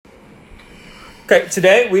Okay,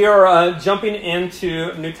 today we are jumping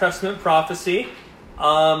into New Testament prophecy.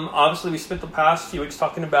 Obviously, we spent the past few weeks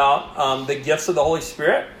talking about the gifts of the Holy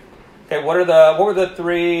Spirit. Okay, what were the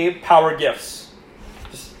three power gifts?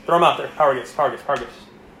 Just throw them out there. Power gifts. Power gift.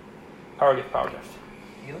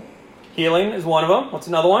 Healing is one of them. What's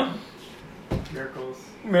another one?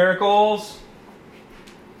 Miracles.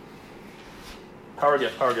 Power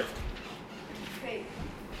gift. Faith.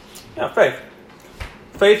 Yeah, faith.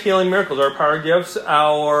 Faith, healing, miracles are power gifts.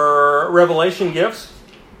 Our revelation gifts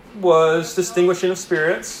was distinguishing of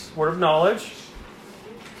spirits, word of knowledge.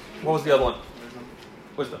 What was the other one?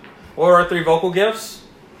 Wisdom. What were our three vocal gifts?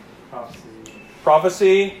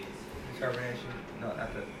 Prophecy. The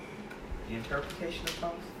interpretation of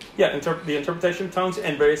tongues? Yeah, the interpretation of tongues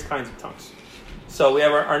and various kinds of tongues. So we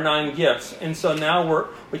have our 9 gifts. And so now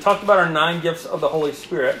we talked about our 9 gifts of the Holy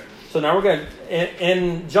Spirit. So now we're going to,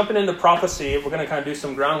 in jumping into prophecy, we're going to kind of do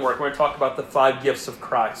some groundwork. We're going to talk about the 5 gifts of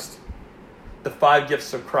Christ. The 5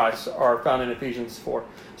 gifts of Christ are found in Ephesians 4.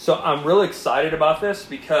 So I'm really excited about this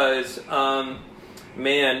because,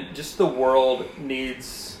 just the world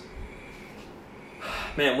needs,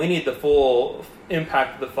 we need the full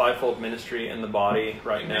impact of the fivefold ministry in the body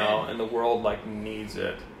right now, and the world needs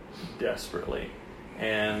it desperately.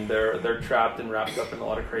 And they're trapped and wrapped up in a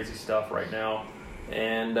lot of crazy stuff right now.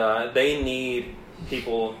 And they need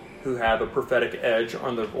people who have a prophetic edge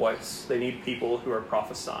on their voice. They need people who are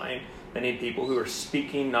prophesying. They need people who are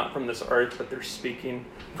speaking not from this earth, but they're speaking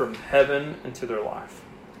from heaven into their life.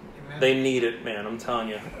 Amen. They need it, man, I'm telling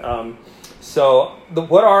you.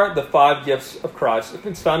 What are the 5 gifts of Christ?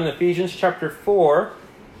 It's found in Ephesians chapter 4,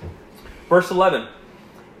 verse 11.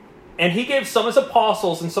 And he gave some as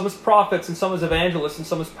apostles, and some as prophets, and some as evangelists, and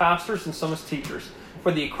some as pastors, and some as teachers,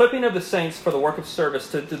 for the equipping of the saints for the work of service,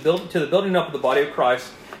 to the building up of the body of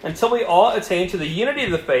Christ, until we all attain to the unity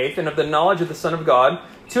of the faith and of the knowledge of the Son of God,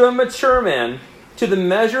 to a mature man, to the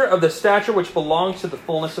measure of the stature which belongs to the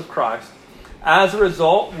fullness of Christ. As a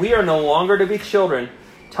result, we are no longer to be children,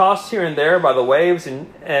 tossed here and there by the waves and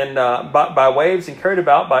carried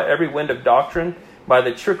about by every wind of doctrine, by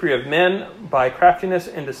the trickery of men, by craftiness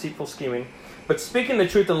and deceitful scheming. But speaking the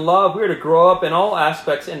truth in love, we are to grow up in all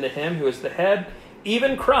aspects into Him who is the head,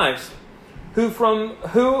 even Christ, from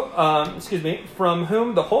whom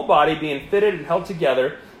the whole body, being fitted and held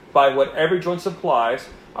together by what every joint supplies,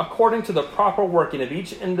 according to the proper working of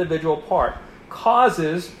each individual part,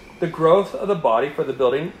 causes the growth of the body for the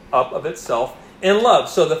building up of itself in love.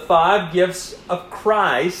 So the 5 gifts of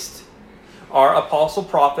Christ are apostle,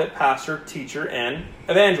 prophet, pastor, teacher, and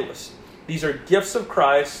evangelist. These are gifts of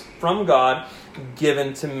Christ from God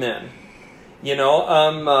given to men.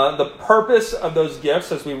 The purpose of those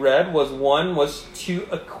gifts, as we read, was to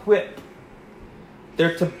equip.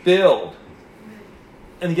 They're to build.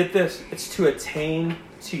 And get this, it's to attain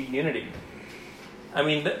to unity.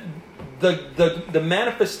 The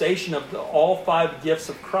manifestation of all 5 gifts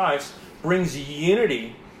of Christ brings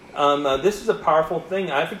unity. This is a powerful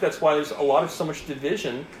thing. I think that's why there's so much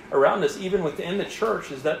division around us, even within the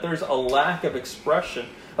church, is that there's a lack of expression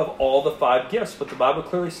of all the 5 gifts. But the Bible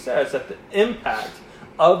clearly says that the impact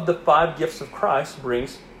of the 5 gifts of Christ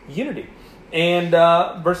brings unity. And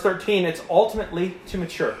verse 13, it's ultimately to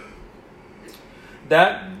mature.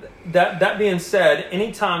 That being said,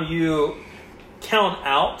 anytime you count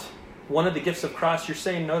out one of the gifts of Christ, you're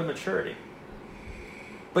saying no to maturity.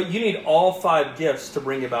 But you need all 5 gifts to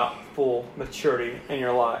bring about full maturity in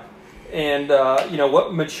your life. And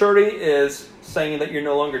what maturity is, saying that you're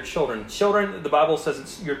no longer children. Children, the Bible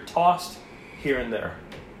says you're tossed here and there.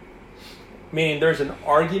 Meaning there's an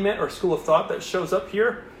argument or school of thought that shows up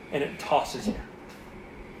here and it tosses you.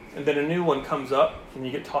 And then a new one comes up and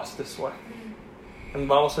you get tossed this way. And the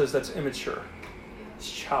Bible says that's immature. It's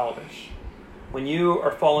childish. When you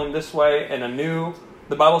are falling this way and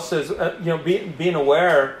the Bible says, being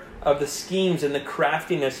aware of the schemes and the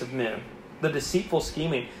craftiness of men, the deceitful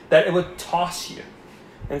scheming, that it would toss you.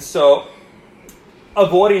 And so,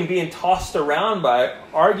 avoiding being tossed around by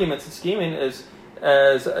arguments and scheming is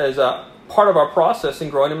a part of our process in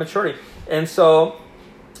growing in maturity. And so,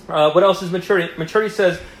 what else is maturity? Maturity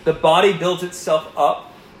says the body builds itself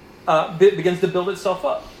up, begins to build itself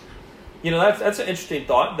up. That's an interesting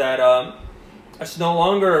thought, that it's no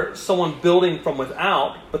longer someone building from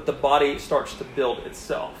without, but the body starts to build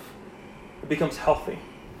itself. It becomes healthy.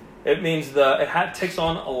 It means it takes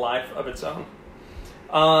on a life of its own.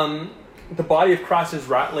 The body of Christ is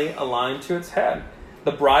rightly aligned to its head.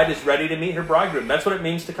 The bride is ready to meet her bridegroom. That's what it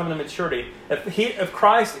means to come to maturity. If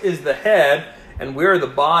Christ is the head and we're the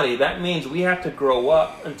body, that means we have to grow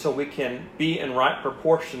up until we can be in right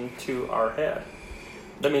proportion to our head.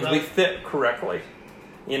 That means we Right. fit correctly,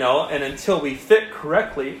 and until we fit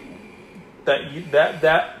correctly,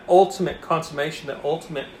 that ultimate consummation, that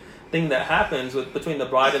ultimate thing that happens between the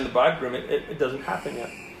bride and the bridegroom, it doesn't happen yet.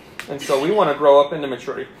 And so we want to grow up into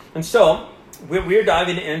maturity. And so what we're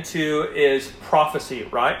diving into is prophecy,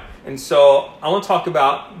 right? And so I want to talk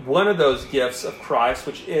about one of those gifts of Christ,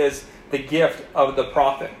 which is the gift of the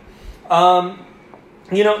prophet. The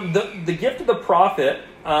gift of the prophet,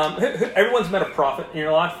 everyone's met a prophet in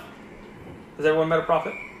your life. Has everyone met a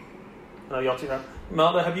prophet? No, y'all two have.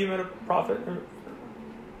 Melda, have you met a prophet?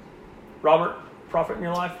 Robert, prophet in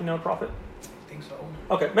your life? You know a prophet? I think so.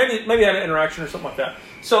 Okay, maybe you had an interaction or something like that.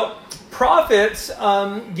 So prophets, in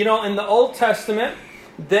the Old Testament,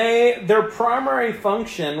 their primary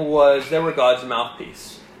function was they were God's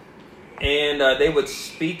mouthpiece. And they would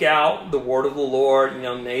speak out the word of the Lord,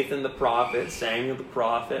 Nathan the prophet, Samuel the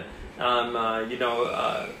prophet.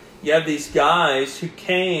 You have these guys who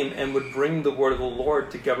came and would bring the word of the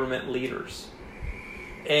Lord to government leaders.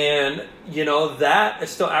 And, that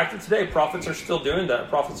is still active today. Prophets are still doing that.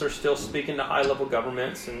 Prophets are still speaking to high-level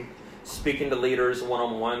governments and speaking to leaders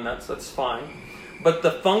one-on-one. That's fine. But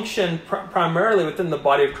the function primarily within the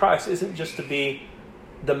body of Christ isn't just to be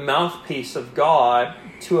the mouthpiece of God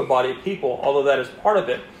to a body of people, although that is part of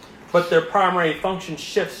it. But their primary function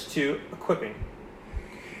shifts to equipping.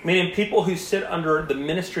 Meaning people who sit under the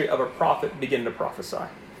ministry of a prophet begin to prophesy.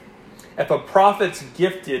 If a prophet's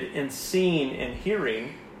gifted in seeing and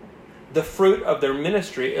hearing, the fruit of their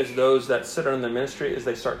ministry is those that sit under their ministry as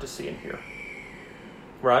they start to see and hear.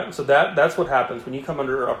 Right? So that's what happens when you come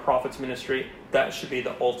under a prophet's ministry. That should be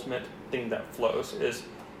the ultimate thing that flows. Is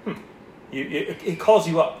it calls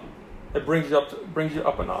you up. It brings you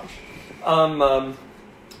up a notch.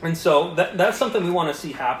 And so that's something we want to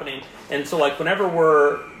see happening. And so like whenever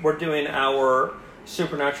we're doing our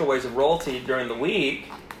supernatural ways of royalty during the week,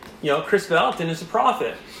 Chris Valentin is a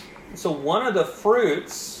prophet. So one of the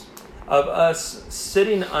fruits of us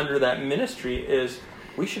sitting under that ministry is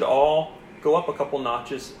we should all go up a couple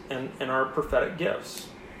notches in our prophetic gifts.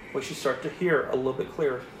 We should start to hear a little bit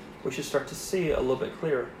clearer. We should start to see a little bit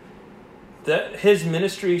clearer. That his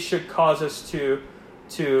ministry should cause us to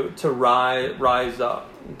rise up.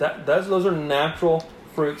 Those are natural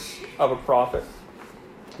fruits of a prophet.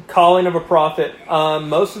 Calling of a prophet.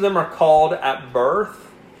 Most of them are called at birth.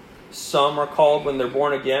 Some are called when they're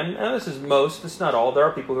born again. And this is most. It's not all. There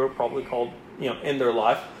are people who are probably called, in their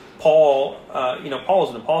life. Paul was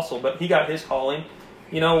an apostle, but he got his calling,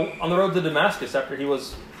 on the road to Damascus after he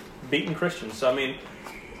was beating Christians. So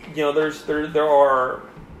there are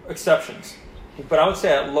exceptions, but I would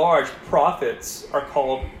say at large, prophets are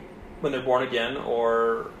called when they're born again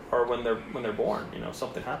or when they're born.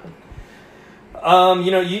 Something happened.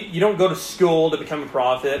 You don't go to school to become a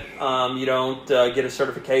prophet. You don't get a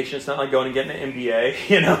certification. It's not like going and getting an MBA.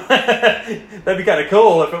 That'd be kind of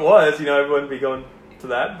cool if it was. Everyone would be going to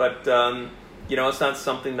that, but it's not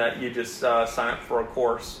something that you just sign up for a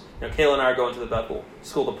course. Kayla and I are going to the Bethel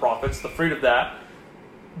School of Prophets. The fruit of that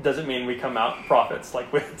doesn't mean we come out prophets.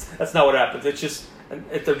 That's not what happens. It's just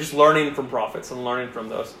they're just learning from prophets and learning from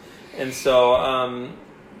those. And so,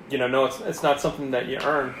 no, it's not something that you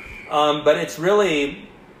earn. But it's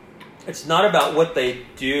not about what they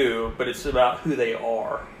do, but it's about who they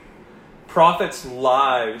are. Prophets'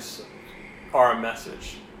 lives are a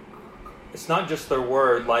message. It's not just their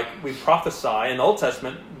word. Like we prophesy in the Old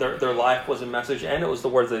Testament, their life was a message, and it was the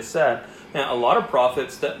words they said. And a lot of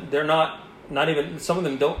prophets that they're not even. Some of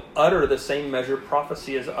them don't utter the same measure of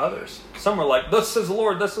prophecy as others. Some are like, "Thus says the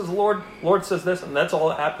Lord. Thus says the Lord. Lord says this," and that's all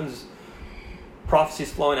that happens.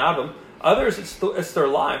 Prophecies flowing out of them. Others, it's their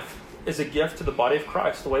life is a gift to the body of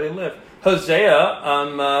Christ, the way they live. Hosea,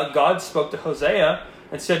 God spoke to Hosea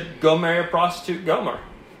and said, "Go marry a prostitute, Gomer."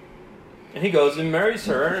 And he goes and marries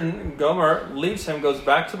her, and Gomer leaves him, goes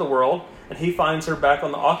back to the world, and he finds her back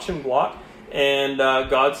on the auction block, and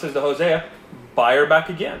God says to Hosea, "Buy her back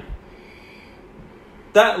again."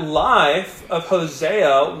 That life of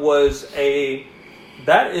Hosea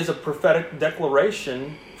that is a prophetic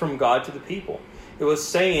declaration from God to the people. It was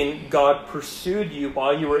saying God pursued you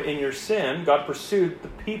while you were in your sin. God pursued the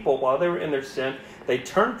people while they were in their sin. They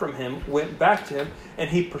turned from him, went back to him, and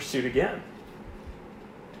he pursued again.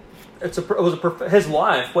 His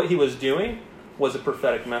life, what he was doing, was a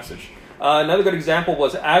prophetic message. Another good example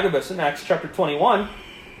was Agabus in Acts chapter 21.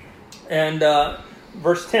 And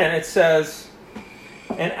verse 10, it says,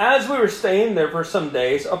 "And as we were staying there for some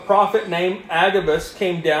days, a prophet named Agabus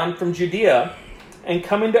came down from Judea. And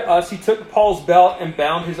coming to us, he took Paul's belt and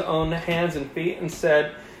bound his own hands and feet and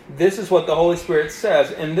said, 'This is what the Holy Spirit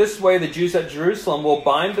says. In this way, the Jews at Jerusalem will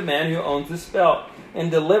bind the man who owns this belt and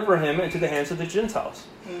deliver him into the hands of the Gentiles.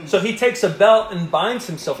 So he takes a belt and binds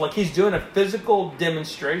himself like he's doing a physical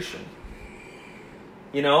demonstration.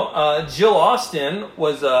 You know, Jill Austin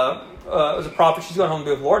was a prophet. She's going home to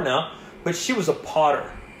be with the Lord now, but she was a potter.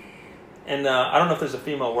 And I don't know if there's a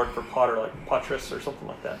female word for potter, like potress or something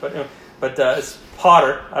like that. But it's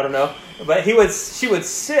potter. I don't know. But she would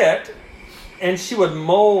sit and she would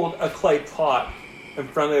mold a clay pot in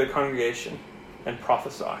front of the congregation and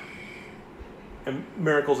prophesy. And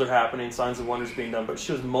miracles are happening, signs and wonders being done. But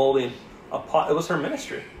she was molding a pot. It was her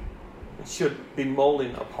ministry. And she would be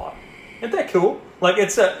molding a pot. Isn't that cool? Like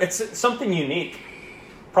it's something unique.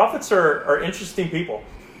 Prophets are interesting people.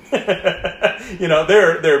 You know,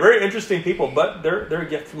 they're very interesting people, but they're a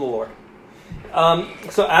gift from the Lord.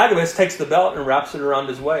 So Agabus takes the belt and wraps it around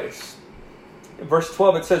his waist. In verse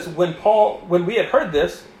 12 it says, when we had heard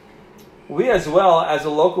this, we as well as the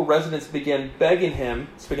local residents began begging him,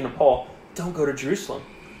 speaking of Paul, don't go to Jerusalem.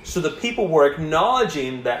 So the people were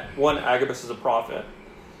acknowledging that one, Agabus is a prophet.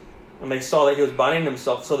 And they saw that he was binding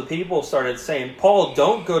himself. So the people started saying, Paul,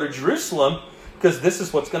 don't go to Jerusalem because this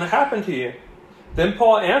is what's going to happen to you. Then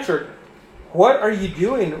Paul answered, what are you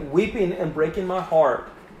doing, weeping and breaking my heart?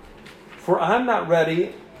 For I am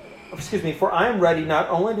ready not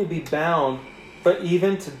only to be bound, but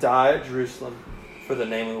even to die at Jerusalem for the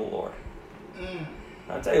name of the Lord.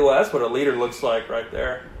 I'll tell you what, that's what a leader looks like right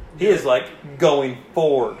there. He is like going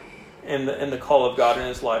forward in the call of God in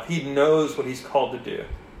his life. He knows what he's called to do.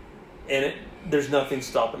 And there's nothing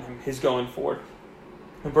stopping him. He's going forward.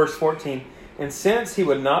 In verse 14, and since he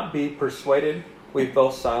would not be persuaded, we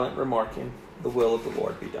fell silent, remarking, the will of the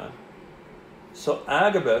Lord be done. So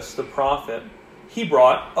Agabus, the prophet, he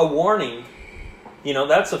brought a warning. You know,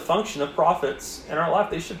 that's a function of prophets in our life.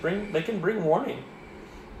 They can bring warning.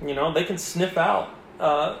 You know, they can sniff out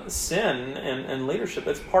sin and leadership.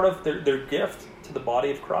 It's part of their gift to the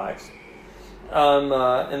body of Christ.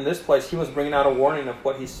 In this place, he was bringing out a warning of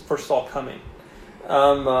what he first saw coming.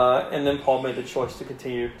 And then Paul made the choice to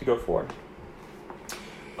continue to go forward.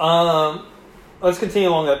 Let's continue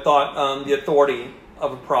along that thought. The authority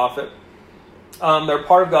of a prophet. They're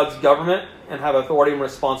part of God's government and have authority and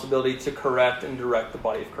responsibility to correct and direct the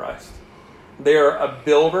body of Christ. They're a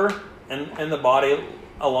builder in the body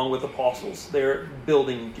along with apostles. They're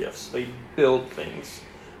building gifts. They build things.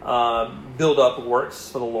 Build up works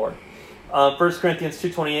for the Lord. 1 Corinthians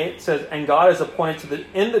 2:28 says, and God has appointed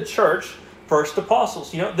in the church first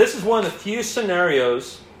apostles. You know, this is one of the few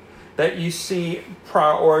scenarios that you see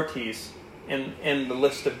priorities in the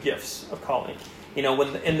list of gifts of calling. You know,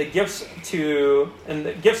 when in the gifts of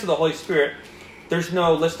the Holy Spirit, there's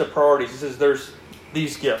no list of priorities. It says there's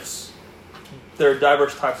these gifts. There are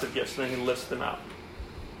diverse types of gifts, and then he lists them out.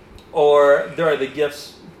 Or there are the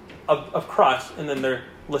gifts of Christ, and then they're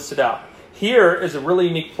listed out. Here is a really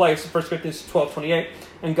unique place, 1 Corinthians 12:28,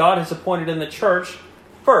 and God has appointed in the church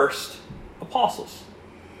first apostles,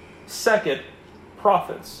 second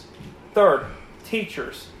prophets, third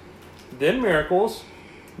teachers, then miracles,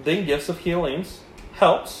 then gifts of healings,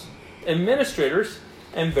 helps, administrators,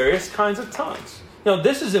 and various kinds of tongues. Now,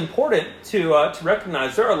 this is important to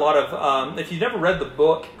recognize. There are a lot of, if you've never read the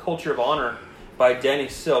book Culture of Honor by Danny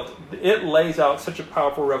Silk, it lays out such a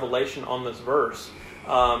powerful revelation on this verse.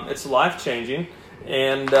 It's life-changing.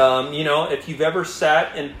 And, you know, if you've ever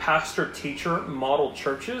sat in pastor-teacher model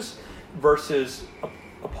churches versus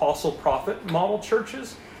apostle-prophet model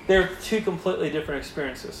churches, they're two completely different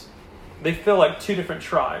experiences. They feel like two different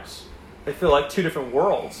tribes. They feel like two different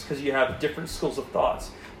worlds because you have different schools of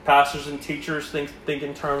thoughts. Pastors and teachers think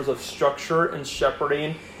in terms of structure and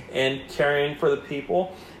shepherding and caring for the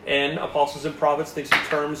people. And apostles and prophets think in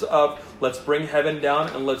terms of let's bring heaven down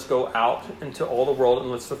and let's go out into all the world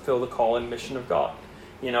and let's fulfill the call and mission of God.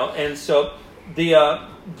 You know, and so there's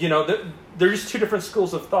just two different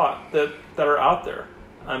schools of thought that are out there.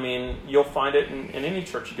 I mean, you'll find it in any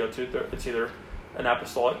church you go to. It's either an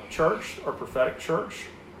apostolic church or prophetic church,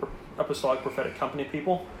 or apostolic prophetic company of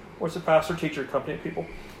people, or it's a pastor teacher company of people.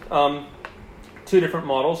 Two different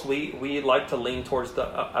models. We like to lean towards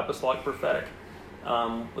the apostolic prophetic.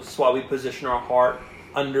 This is why we position our heart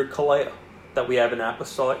under Kaleo, that we have an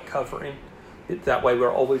apostolic covering. That way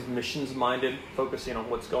we're always missions minded, focusing on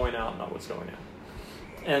what's going out, not what's going in.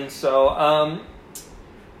 And so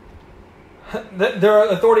their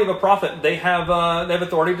authority of a prophet, they have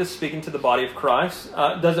authority to speak into the body of Christ.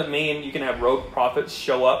 Doesn't mean you can have rogue prophets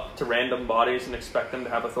show up to random bodies and expect them to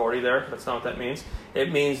have authority there. That's not what that means.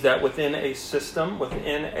 It means that within a system,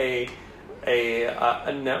 within a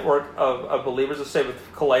network of believers, let's say with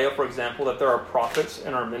Kaleo, for example, that there are prophets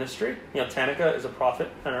in our ministry. You know, Tanika is a prophet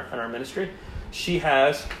in our ministry. She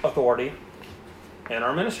has authority in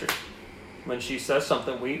our ministry. When she says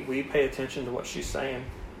something, we pay attention to what she's saying.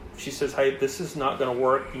 If she says, hey, this is not going to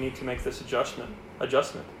work, you need to make this adjustment.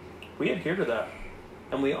 We adhere to that.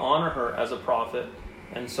 And we honor her as a prophet.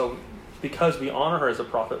 And so because we honor her as a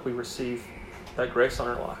prophet, we receive that grace on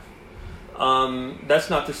her life. That's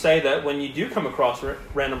not to say that when you do come across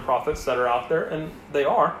random prophets that are out there, and they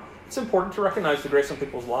are, it's important to recognize the grace on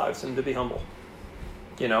people's lives and to be humble.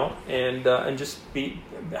 And just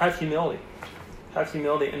have humility. Have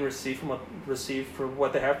humility and receive for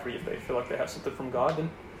what they have for you. If they feel like they have something from God, then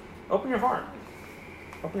open your heart.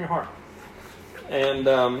 And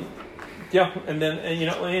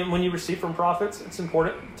and when you receive from prophets, it's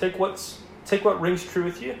important. Take what rings true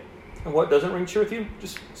with you, and what doesn't ring true with you,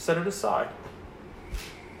 just set it aside.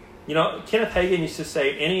 Kenneth Hagin used to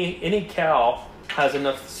say, any cow has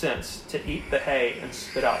enough sense to eat the hay and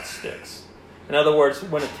spit out sticks. In other words,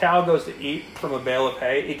 when a cow goes to eat from a bale of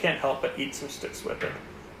hay, it can't help but eat some sticks with it.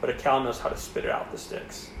 But a cow knows how to spit out the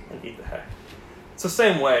sticks and eat the hay. It's the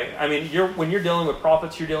same way. I mean, when you're dealing with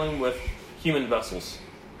prophets, you're dealing with human vessels,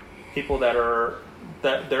 people they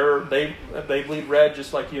bleed red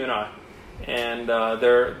just like you and I, and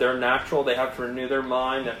they're natural. They have to renew their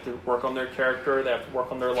mind. They have to work on their character. They have to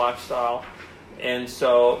work on their lifestyle. And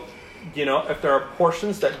so, if there are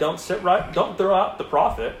portions that don't sit right, don't throw out the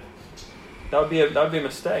prophet. That would be a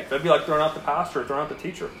mistake. That'd be like throwing out the pastor, or throwing out the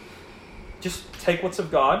teacher. Just take what's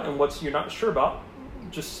of God, and what's you're not sure about,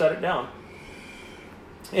 just set it down.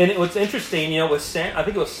 And what's interesting, I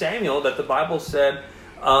think it was Samuel that the Bible said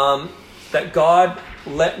that God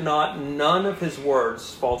let none of his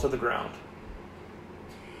words fall to the ground.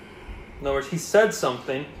 In other words, he said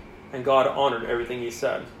something, and God honored everything he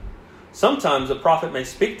said. Sometimes a prophet may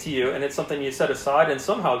speak to you, and it's something you set aside, and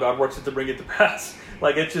somehow God works it to bring it to pass.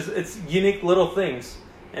 Like it's unique little things.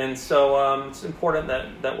 And so it's important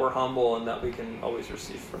that we're humble and that we can always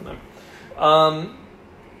receive from them.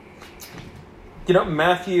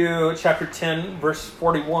 Matthew chapter 10, verse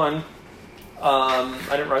 41, I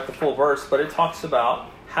didn't write the full verse, but it talks about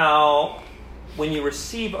how when you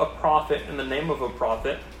receive a prophet in the name of a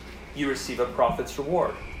prophet, you receive a prophet's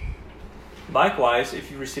reward. Likewise, if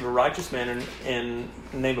you receive a righteous man in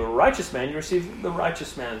the name of a righteous man, you receive the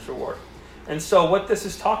righteous man's reward. And so what this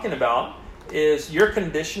is talking about is your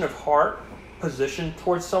condition of heart, position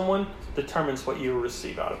towards someone determines what you will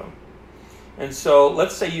receive out of them. And so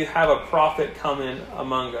let's say you have a prophet come in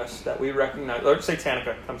among us that we recognize. Let's say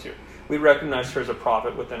Tanika comes here. We recognize her as a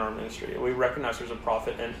prophet within our ministry. We recognize her as a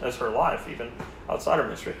prophet and as her life, even outside our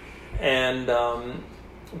ministry. And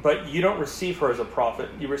but you don't receive her as a prophet.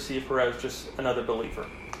 You receive her as just another believer.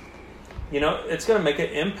 It's going to make an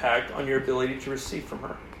impact on your ability to receive from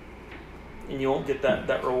her. And you won't get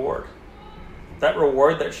that reward. That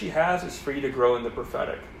reward that she has is for you to grow in the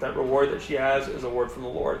prophetic. That reward that she has is a word from the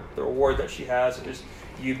Lord. The reward that she has is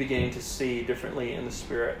you beginning to see differently in the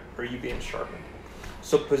Spirit, or you being sharpened.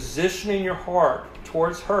 So positioning your heart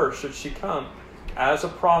towards her, should she come, as a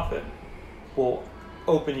prophet, will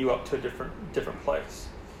open you up to a different place.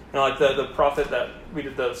 Like the prophet that we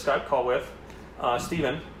did the Skype call with,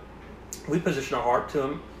 Stephen, we position our heart to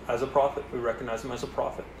him as a prophet. We recognize him as a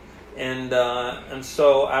prophet. And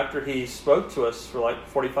so after he spoke to us for like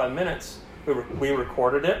 45 minutes, we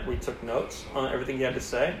recorded it. We took notes on everything he had to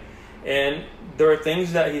say. And there were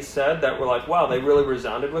things that he said that were like, wow, they really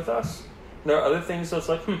resounded with us. And there are other things that's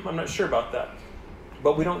like, I'm not sure about that.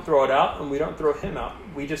 But we don't throw it out, and we don't throw him out.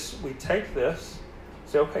 We take this,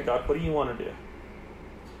 say, okay, God, what do you want to do?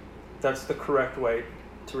 That's the correct way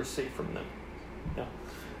to receive from them. Yeah.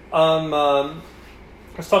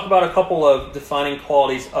 Let's talk about a couple of defining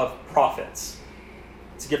qualities of prophets.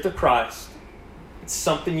 It's a gift of Christ. It's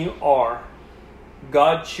something you are.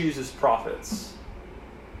 God chooses prophets.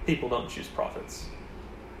 People don't choose prophets.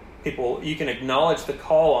 People, you can acknowledge the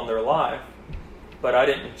call on their life, but I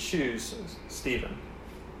didn't choose Stephen.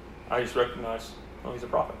 I just recognize, he's a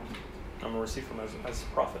prophet. I'm going to receive him as a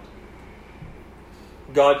prophet.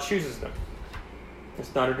 God chooses them.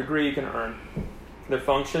 It's not a degree you can earn. Their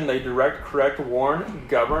function, they direct, correct, warn,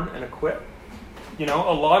 govern, and equip. A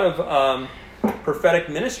lot of prophetic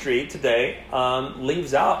ministry today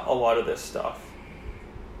leaves out a lot of this stuff.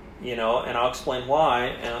 And I'll explain why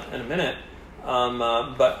in a minute.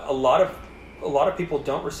 But a lot of people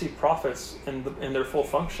don't receive prophets in their full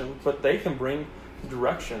function, but they can bring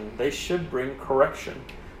direction. They should bring correction.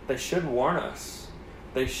 They should warn us.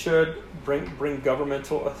 They should bring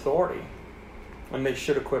governmental authority, and they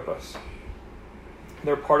should equip us.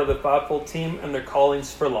 They're part of the fivefold team, and their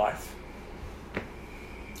callings for life.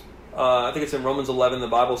 I think it's in Romans 11, the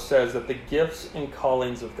Bible says that the gifts and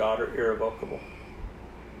callings of God are irrevocable.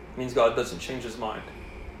 It means God doesn't change his mind.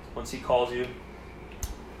 Once he calls you,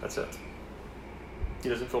 that's it. He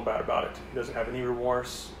doesn't feel bad about it. He doesn't have any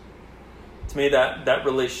remorse. To me, that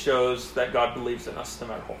really shows that God believes in us no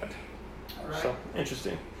matter what. Right. So,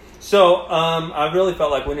 interesting. So, I really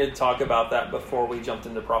felt like we needed to talk about that before we jumped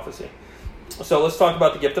into prophecy. So, let's talk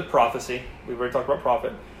about the gift of prophecy. We've already talked about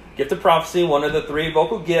prophet. Gift of prophecy, one of the 3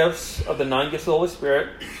 vocal gifts of the 9 gifts of the Holy Spirit,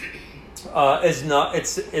 is not.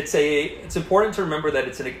 It's important to remember that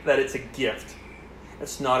it's a gift.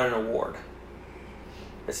 It's not an award.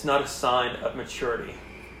 It's not a sign of maturity.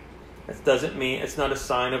 It doesn't mean it's not a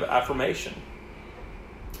sign of affirmation.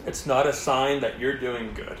 It's not a sign that you're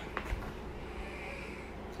doing good.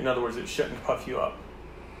 In other words, it shouldn't puff you up.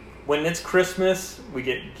 When it's Christmas, we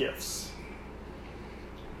get gifts.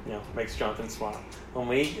 Makes Jonathan smile. When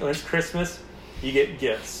it's Christmas, you get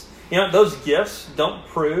gifts. Those gifts don't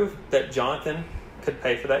prove that Jonathan could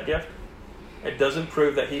pay for that gift. It doesn't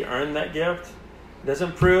prove that he earned that gift. It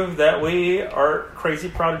doesn't prove that we are crazy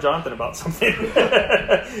proud of Jonathan about something.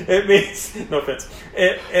 It means, no offense,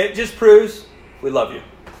 it just proves we love you.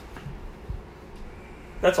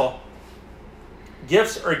 That's all.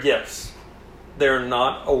 Gifts are gifts. They're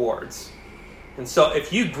not awards. And so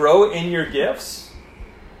if you grow in your gifts,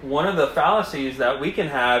 one of the fallacies that we can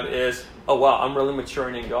have is, oh wow, I'm really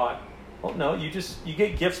maturing in God. Well, no, you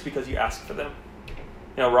get gifts because you ask for them.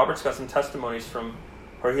 Robert's got some testimonies from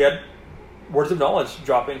where he had words of knowledge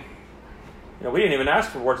dropping. We didn't even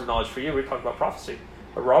ask for words of knowledge for you. We talked about prophecy.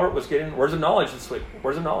 But Robert was getting words of knowledge this week.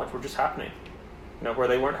 Words of knowledge were just happening. Where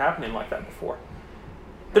they weren't happening like that before.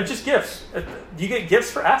 They're just gifts. You get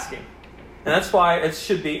gifts for asking. And that's why it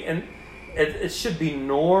should be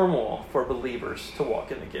normal for believers to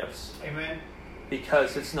walk in the gifts. Amen.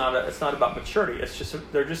 Because it's not about maturity.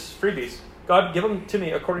 They're just freebies. God, give them to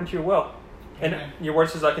me according to your will. And your word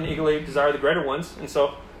says I can eagerly desire the greater ones. And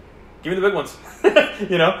so give me the big ones.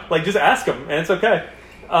 Just ask them, and it's okay.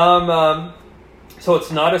 So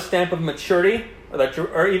it's not a stamp of maturity,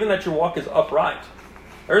 or even that your walk is upright.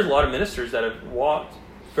 There's a lot of ministers that have walked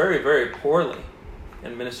very, very poorly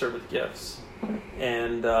and ministered with gifts,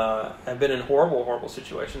 and have been in horrible, horrible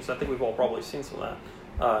situations. I think we've all probably seen some of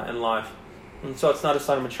that in life. And so it's not a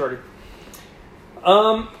sign of maturity.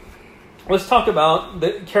 Let's talk about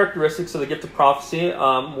the characteristics of the gift of prophecy.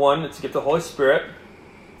 One, it's the gift of the Holy Spirit.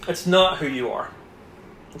 It's not who you are.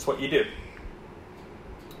 It's what you do.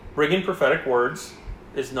 Bringing prophetic words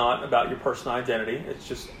is not about your personal identity.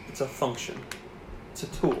 It's a function. It's a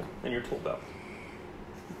tool in your tool belt.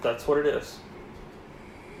 That's what it is.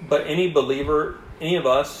 But any believer, any of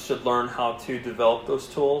us should learn how to develop those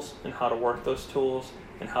tools and how to work those tools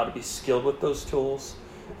and how to be skilled with those tools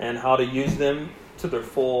and how to use them to their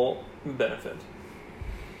full benefit.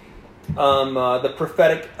 The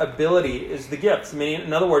prophetic ability is the gift. Meaning,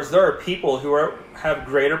 in other words, there are people who have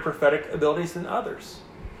greater prophetic abilities than others.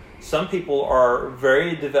 Some people are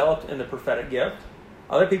very developed in the prophetic gift.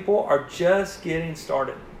 Other people are just getting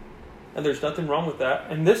started. And there's nothing wrong with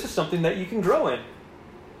that. And this is something that you can grow in.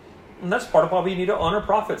 And that's part of why we need to honor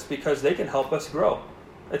prophets, because they can help us grow.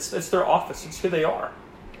 It's their office. It's who they are.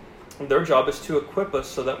 And their job is to equip us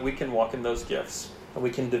so that we can walk in those gifts and we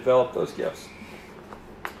can develop those gifts.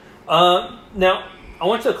 Now, I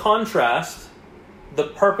want to contrast the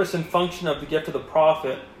purpose and function of the gift of the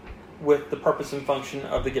prophet with the purpose and function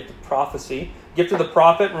of the gift of prophecy. Gift of the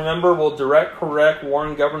prophet, remember, will direct, correct,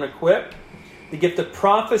 warn, govern, equip. The gift of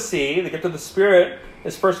prophecy, the gift of the Spirit,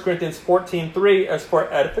 is 1 Corinthians 14:3 as for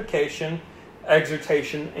edification,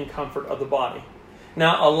 exhortation, and comfort of the body.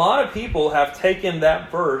 Now, a lot of people have taken that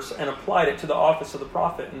verse and applied it to the office of the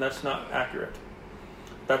prophet, and that's not accurate.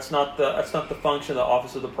 That's not the function of the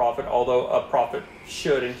office of the prophet, although a prophet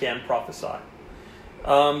should and can prophesy.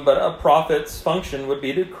 But a prophet's function would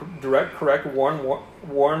be to direct, correct,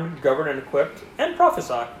 warn, govern, and equip, and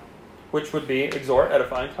prophesy, which would be exhort,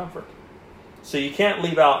 edify, and comfort. So you can't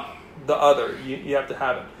leave out the other. You have to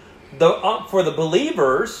have it. For the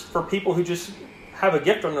believers, for people who just have a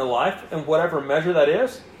gift in their life, in whatever measure that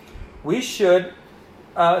is, we should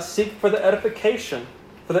seek for the edification,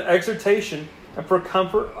 for the exhortation, and for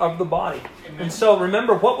comfort of the body. Amen. And so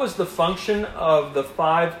remember, what was the function of the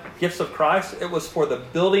 5 gifts of Christ? It was for the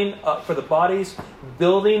building up, for the body's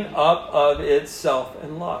building up of itself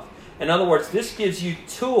in love. In other words, this gives you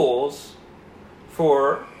tools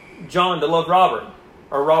for John to love Robert,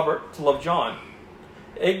 or Robert to love John.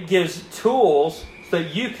 It gives tools so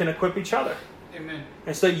that you can equip each other. Amen.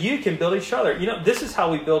 And so you can build each other. This is how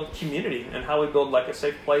we build community and how we build like a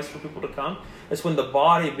safe place for people to come. It's when the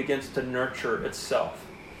body begins to nurture itself.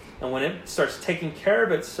 And when it starts taking care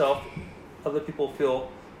of itself, other people feel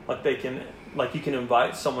like they can like you can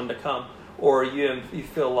invite someone to come, or you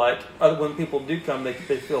feel like when people do come, they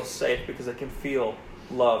feel safe because they can feel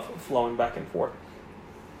love flowing back and forth.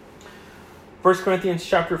 1 Corinthians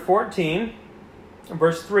chapter 14,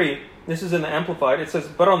 verse 3, this is in the Amplified. It says,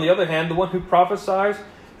 "But on the other hand, the one who prophesies,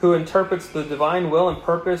 who interprets the divine will and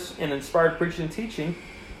purpose in inspired preaching and teaching,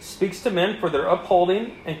 speaks to men for their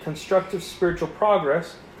upholding and constructive spiritual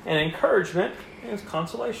progress and encouragement and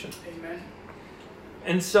consolation." Amen.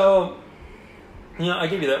 And so, I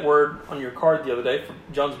gave you that word on your card the other day for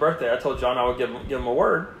John's birthday. I told John I would give him a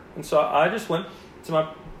word. And so I just went to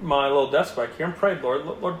my little desk back here and prayed,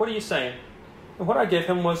 Lord, what are you saying? And what I gave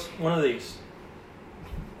him was one of these: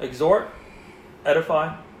 exhort,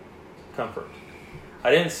 edify, comfort. I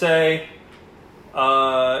didn't say,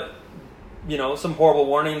 some horrible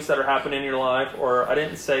warnings that are happening in your life, or I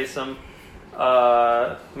didn't say some,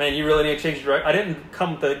 man, you really need to change your direction. I didn't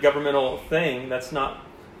come with a governmental thing. That's not,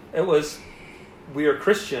 it was, we are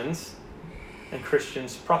Christians, and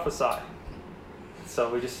Christians prophesy. So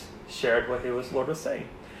we just shared what Lord was saying.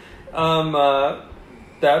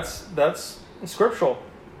 That's scriptural.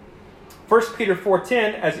 1 Peter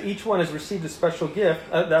 4:10, "As each one has received a special gift,"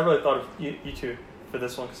 I really thought of you two for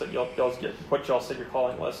this one, because y'all get what y'all said your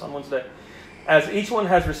calling was on Wednesday. "As each one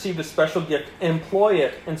has received a special gift, employ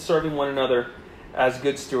it in serving one another as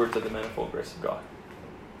good stewards of the manifold grace of God."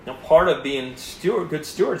 Now, part of being good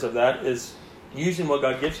stewards of that is using what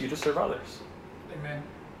God gives you to serve others. Amen.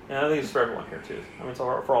 And I think it's for everyone here too. I mean, it's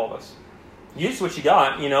for all of us. Use what you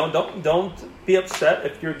got. Don't be upset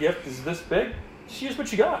if your gift is this big. Just use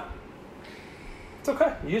what you got. It's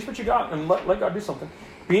okay. Use what you got and let God do something.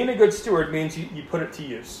 Being a good steward means you put it to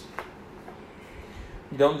use.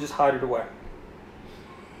 You don't just hide it away.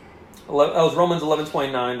 That was Romans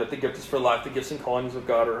 11:29, that the gift is for life. The gifts and callings of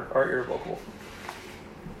God are irrevocable.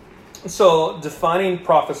 So, defining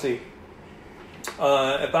prophecy.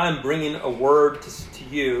 If I'm bringing a word to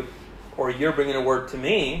you, or you're bringing a word to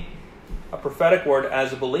me, a prophetic word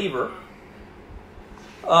as a believer,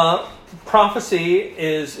 prophecy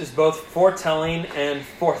is both foretelling and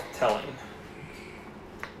forthtelling.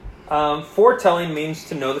 Foretelling means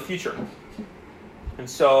to know the future. And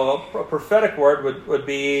so a prophetic word would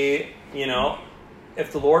be,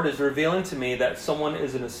 if the Lord is revealing to me that someone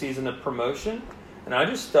is in a season of promotion, and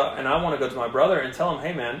I want to go to my brother and tell him,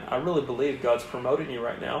 "Hey man, I really believe God's promoting you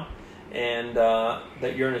right now, and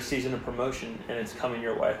that you're in a season of promotion and it's coming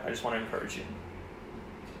your way. I just want to encourage you."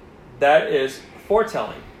 That is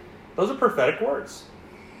foretelling. Those are prophetic words.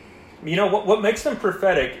 What makes them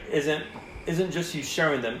prophetic isn't just you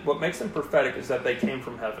sharing them. What makes them prophetic is that they came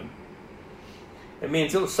from heaven. It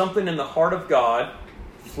means it was something in the heart of God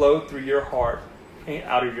flowed through your heart and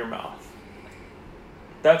out of your mouth.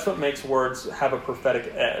 That's what makes words have a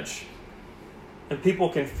prophetic edge. And people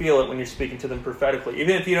can feel it when you're speaking to them prophetically.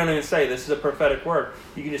 Even if you don't even say, "This is a prophetic word,"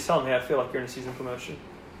 you can just tell them, "Hey, I feel like you're in a season of promotion."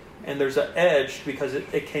 And there's an edge because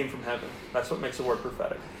it came from heaven. That's what makes a word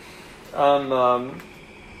prophetic.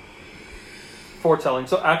 Foretelling.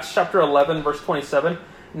 So Acts chapter 11, verse 27.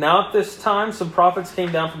 "Now at this time, some prophets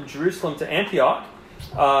came down from Jerusalem to Antioch.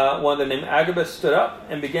 One of them named Agabus stood up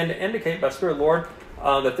and began to indicate by Spirit Lord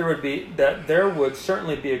that there would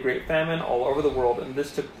certainly be a great famine all over the world, and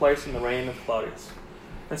this took place in the reign of Claudius."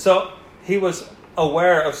 And so he was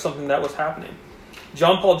aware of something that was happening.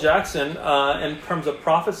 John Paul Jackson, in terms of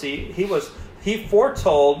prophecy, he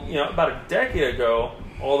foretold, about a decade ago,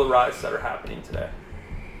 all the riots that are happening today.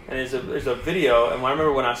 And there's a video, and I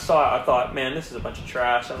remember when I saw it, I thought, man, this is a bunch of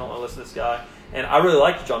trash. I don't want to listen to this guy. And I really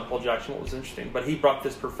liked John Paul Jackson, what was interesting. But he brought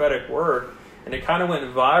this prophetic word, and it kind of went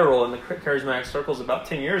viral in the charismatic circles about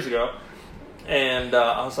 10 years ago. And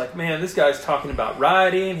I was like, man, this guy's talking about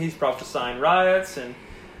rioting. He's prophesying riots. And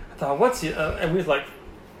I thought, what's he? And we was like,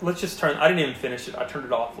 let's just turn. I didn't even finish it. I turned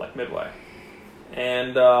it off like midway.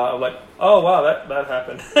 And I was like, oh, wow, that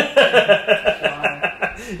happened.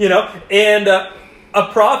 Wow. And a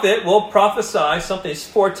prophet will prophesy something. It's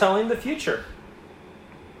foretelling the future.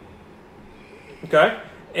 Okay?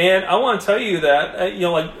 And I want to tell you that,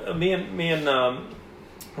 like me and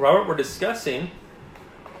Robert were discussing,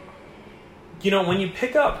 when you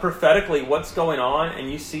pick up prophetically what's going on and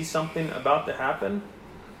you see something about to happen,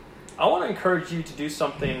 I want to encourage you to do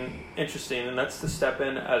something interesting, and that's to step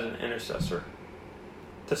in as an intercessor.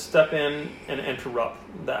 To step in and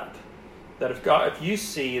interrupt that. That if you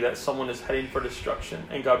see that someone is heading for destruction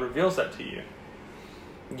and God reveals that to you,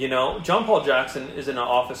 John Paul Jackson is in the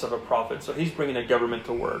office of a prophet, so he's bringing a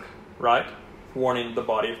governmental word, right? Warning the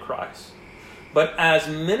body of Christ. But as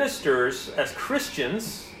ministers, as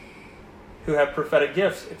Christians who have prophetic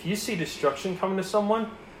gifts, if you see destruction coming to someone,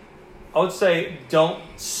 I would say don't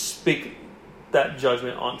speak that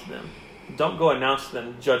judgment onto them. Don't go announce to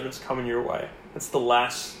them judgment's coming your way. That's the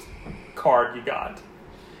last card you got.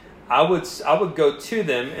 I would go to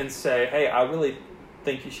them and say, hey, I really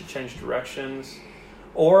think you should change directions.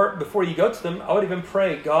 Or before you go to them, I would even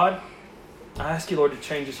pray, God, I ask you, Lord, to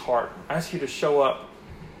change his heart. I ask you to show up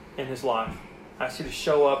in his life. I ask you to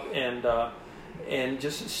show up and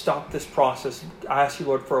just stop this process. I ask you,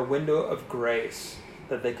 Lord, for a window of grace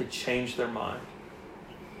that they could change their mind.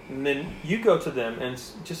 And then you go to them and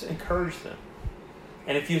just encourage them.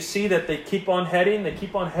 And if you see that they keep on heading, then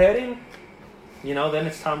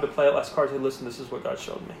it's time to play it last cards. Hey, listen, this is what God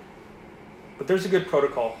showed me. But there's a good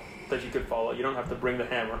protocol that you could follow. You don't have to bring the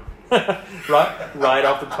hammer right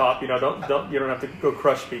off the top. You don't have to go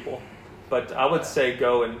crush people. But I would say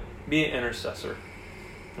go and be an intercessor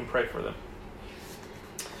and pray for them.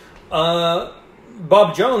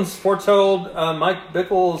 Bob Jones foretold Mike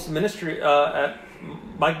Bickle's ministry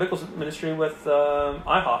with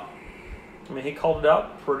IHOP. I mean, he called it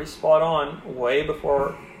out pretty spot on way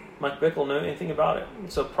before Mike Bickle knew anything about it.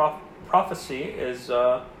 So prophecy is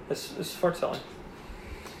foretelling.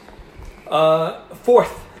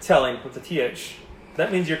 Forthtelling with the TH.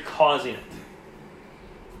 That means you're causing it.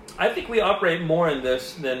 I think we operate more in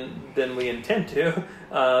this than we intend to.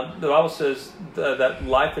 The Bible says that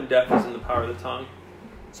life and death is in the power of the tongue.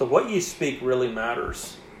 So what you speak really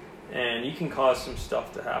matters. And you can cause some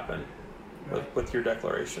stuff to happen with your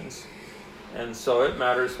declarations. And so it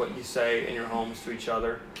matters what you say in your homes to each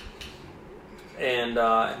other. And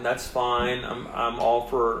that's fine. I'm all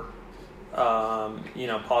for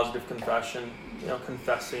positive confession,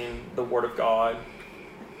 confessing the Word of God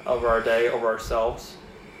over our day, over ourselves.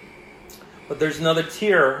 But there's another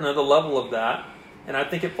tier, another level of that, and I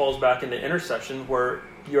think it falls back into intercession where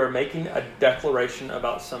you are making a declaration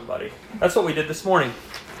about somebody. That's what we did this morning.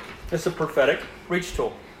 It's a prophetic reach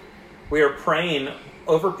tool. We are praying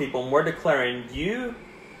over people, and we're declaring, you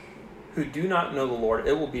who do not know the Lord,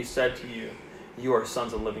 it will be said to you, you are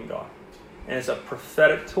sons of the living God. And it's a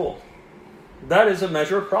prophetic tool. That is a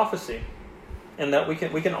measure of prophecy, and that we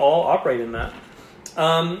can all operate in that.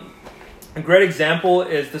 A great example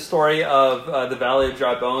is the story of the Valley of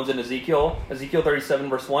Dry Bones in Ezekiel 37,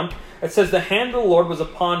 verse 1. It says, the hand of the Lord was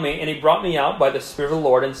upon me, and he brought me out by the Spirit of the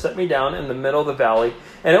Lord and set me down in the middle of the valley,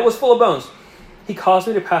 and it was full of bones. He caused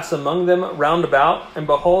me to pass among them round about, and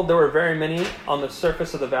behold, there were very many on the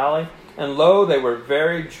surface of the valley, and lo, they were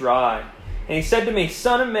very dry. And he said to me,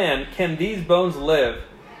 Son of man, can these bones live?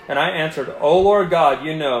 And I answered, O Lord God,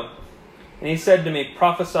 you know. And he said to me,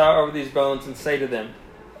 prophesy over these bones and say to them,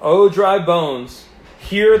 O dry bones,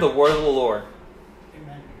 hear the word of the Lord.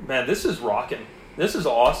 Amen. Man, this is rocking. This is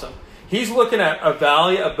awesome. He's looking at a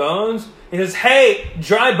valley of bones. He says, hey,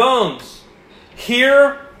 dry bones,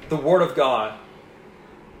 hear the word of God.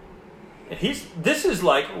 And this is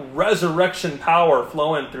like resurrection power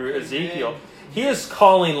flowing through Ezekiel. Amen. He is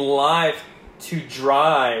calling life to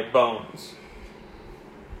dry bones.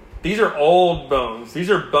 These are old bones. These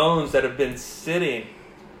are bones that have been sitting.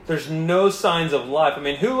 There's no signs of life. I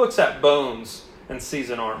mean, who looks at bones and sees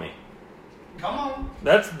an army? Come on.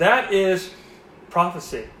 That is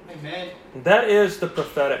prophecy. Amen. That is the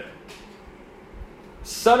prophetic.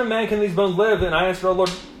 Son of man, can these bones live? And I answered,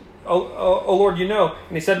 O Lord, you know.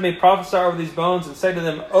 And he said to me, prophesy over these bones and say to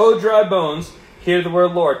them, O dry bones, hear the word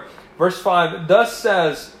of the Lord. Verse 5, thus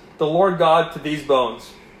says the Lord God to these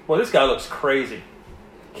bones. Well, this guy looks crazy.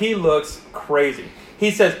 He looks crazy. He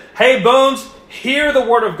says, hey bones, hear the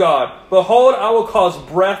word of God. Behold, I will cause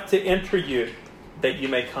breath to enter you, that you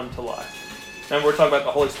may come to life. And we're talking about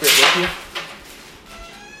the Holy Spirit with you.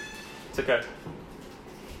 It's okay.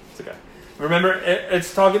 It's okay. Remember, we're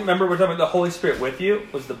talking about the Holy Spirit with you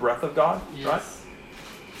was the breath of God, Yes. right?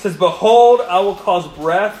 It says, behold, I will cause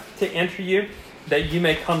breath to enter you, that you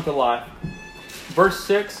may come to life. Verse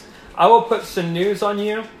 6, I will put sinews on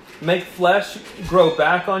you, make flesh grow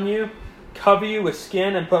back on you, cover you with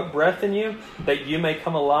skin and put breath in you, that you may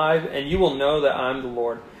come alive, and you will know that I am the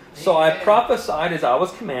Lord. So I prophesied as I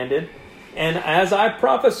was commanded, and as I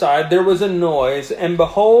prophesied, there was a noise, and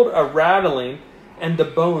behold, a rattling, and the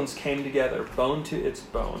bones came together, bone to its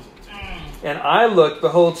bone. And I looked,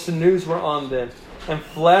 behold, sinews were on them, and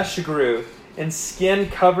flesh grew, and skin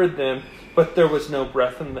covered them, but there was no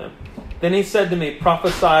breath in them. Then he said to me,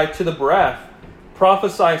 prophesy to the breath.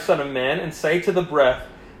 Prophesy, son of man, and say to the breath,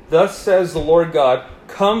 thus says the Lord God,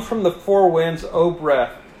 come from the four winds, O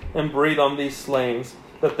breath, and breathe on these slains,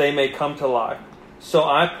 that they may come to life. So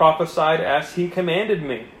I prophesied as he commanded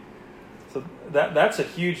me. So that's a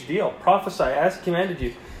huge deal. Prophesy as he commanded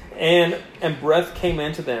you. And breath came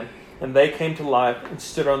into them, and they came to life and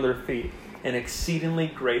stood on their feet, an exceedingly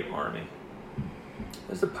great army.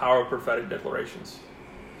 is the power of prophetic declarations.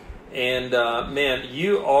 And man,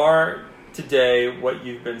 you are today what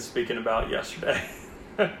you've been speaking about yesterday.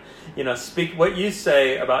 Speak what you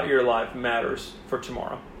say about your life matters for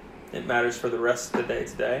tomorrow. It matters for the rest of the day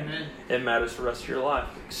today. Amen. It matters for the rest of your life.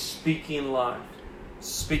 Speaking life.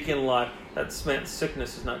 Speaking life. That meant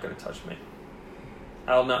sickness is not going to touch me.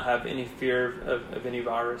 I'll not have any fear of any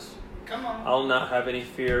virus. Come on. I'll not have any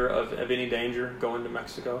fear of any danger going to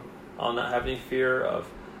Mexico. I'll not have any fear of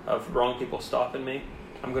wrong people stopping me.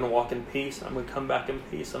 I'm going to walk in peace. I'm going to come back in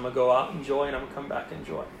peace. I'm going to go out in joy, and I'm going to come back in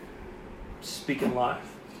joy. Speaking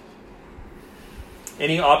life.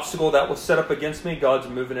 Any obstacle that was set up against me, God's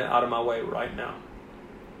moving it out of my way right now.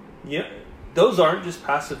 Yeah, those aren't just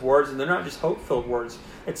passive words, and they're not just hope-filled words.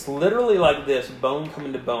 It's literally like this, bone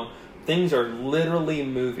coming to bone. Things are literally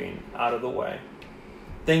moving out of the way.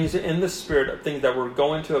 Things in the spirit, things that were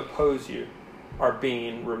going to oppose you, are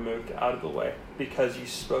being removed out of the way because you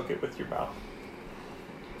spoke it with your mouth.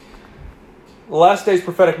 The last day's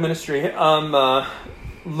prophetic ministry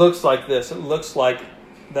looks like this. It looks like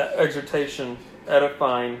that exhortation,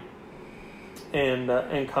 edifying,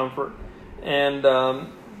 and comfort. And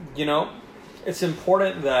it's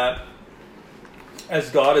important that as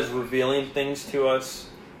God is revealing things to us,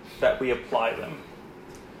 that we apply them.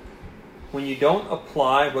 When you don't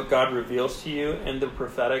apply what God reveals to you in the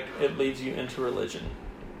prophetic, it leads you into religion.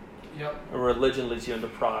 Yep. And religion leads you into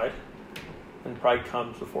pride. And pride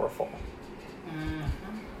comes before a fall. Mm-hmm.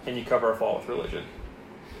 And you cover a fall with religion.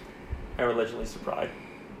 And religion leads to pride.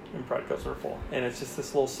 And pride comes before a fall. And it's just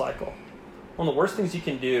this little cycle. One of the worst things you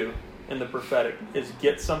can do in the prophetic is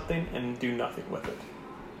get something and do nothing with it.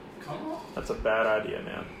 Come on. That's a bad idea,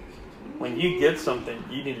 man. When you get something,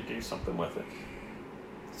 you need to do something with it.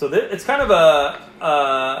 So it's kind of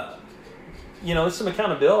there's some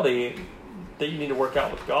accountability that you need to work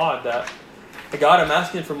out with God. That, hey, God, I'm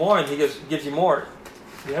asking for more, and He gives you more.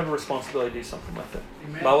 You have a responsibility to do something with it.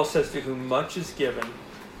 Amen. The Bible says, to whom much is given,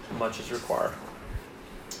 much is required.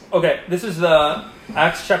 Okay, this is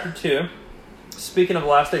Acts chapter 2. Speaking of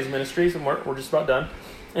last days ministries, and we're just about done.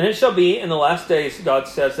 And it shall be in the last days, God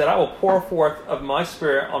says, that I will pour forth of my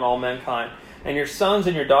Spirit on all mankind. And your sons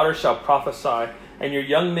and your daughters shall prophesy, and your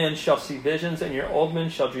young men shall see visions, and your old men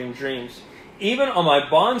shall dream dreams. Even on my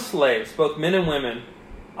bond slaves, both men and women,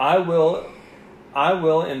 I will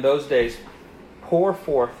in those days pour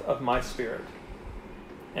forth of my Spirit,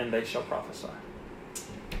 and they shall prophesy.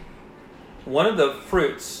 One of the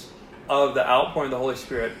fruits of the outpouring of the Holy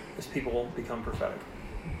Spirit is people become prophetic.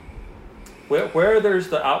 Where there's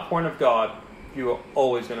the outpouring of God, you are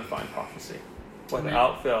always going to find prophecy,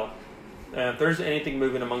 without fail. And if there's anything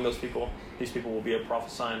moving among those people, these people will be a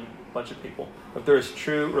prophesying bunch of people. If there is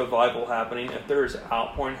true revival happening, if there is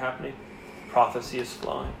outpouring happening, prophecy is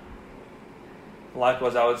flowing.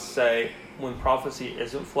 Likewise, I would say when prophecy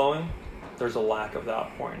isn't flowing, there's a lack of the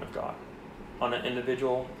outpouring of God on an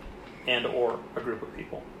individual and or a group of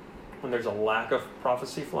people. When there's a lack of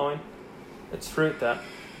prophecy flowing, it's fruit that,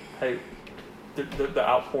 hey, the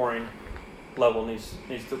outpouring level needs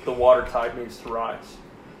the water tide needs to rise.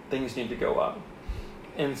 Things need to go up.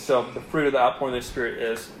 And so the fruit of the outpouring of the Spirit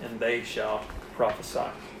is, and they shall prophesy.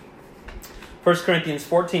 1 Corinthians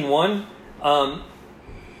 14:1,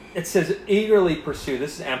 it says, eagerly pursue,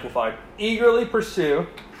 this is amplified, eagerly pursue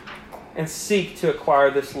and seek to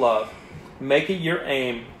acquire this love. Make it your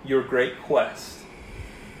aim, your great quest,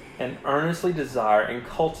 and earnestly desire and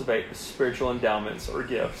cultivate the spiritual endowments or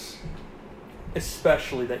gifts,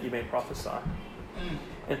 especially that you may prophesy.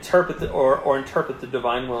 Interpret the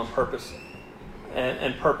divine will and purpose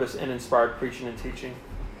and purpose in inspired preaching and teaching.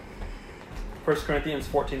 1 Corinthians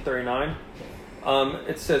 14:39,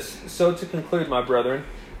 it says, so to conclude, my brethren,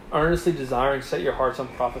 earnestly desiring set your hearts on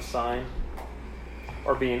prophesying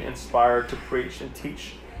or being inspired to preach and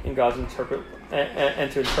teach in God's and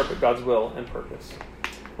to interpret God's will and purpose.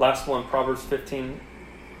 Last one, Proverbs 15,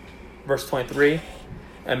 verse 23.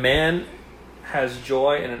 A man has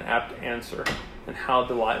joy in an apt answer, and how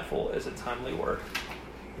delightful is a timely word.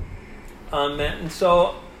 And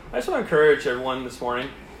so I just want to encourage everyone this morning,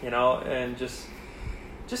 and just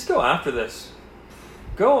go after this.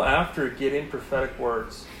 Go after getting prophetic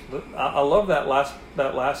words. I love that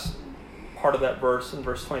last part of that verse in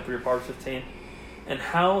verse 23 of Proverbs 15. And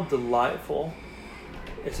how delightful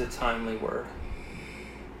is a timely word.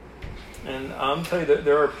 And I'm telling you that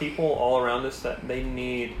there are people all around us that they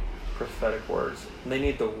need prophetic words. They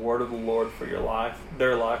need the word of the Lord for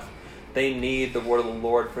their life. They need the word of the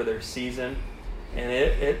Lord for their season. And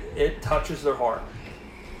it touches their heart.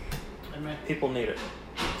 Amen. People need it.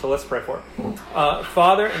 So let's pray for it.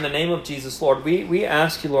 Father, in the name of Jesus, Lord, we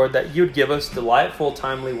ask you, Lord, that you would give us delightful,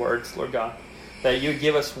 timely words, Lord God. That you would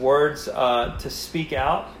give us words to speak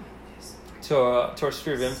out to our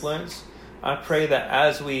sphere of influence. I pray that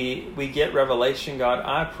as we get revelation, God,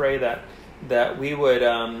 I pray that we would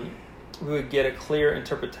get a clear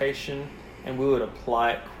interpretation and we would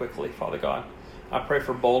apply it quickly, Father God. I pray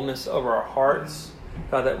for boldness over our hearts,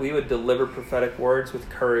 God, that we would deliver prophetic words with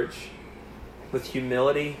courage, with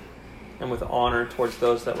humility, and with honor towards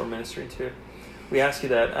those that we're ministering to. We ask you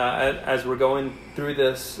that as we're going through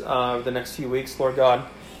this the next few weeks, Lord God,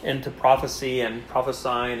 into prophecy and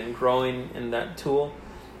prophesying and growing in that tool,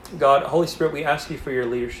 God, Holy Spirit, we ask you for your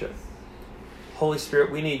leadership. Holy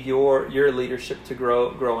Spirit, we need your leadership to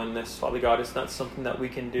grow in this, Father God. It's not something that we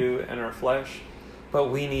can do in our flesh, but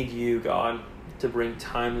we need you, God, to bring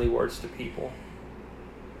timely words to people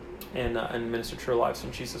and minister to our lives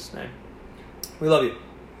in Jesus' name. We love you.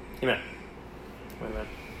 Amen. Amen.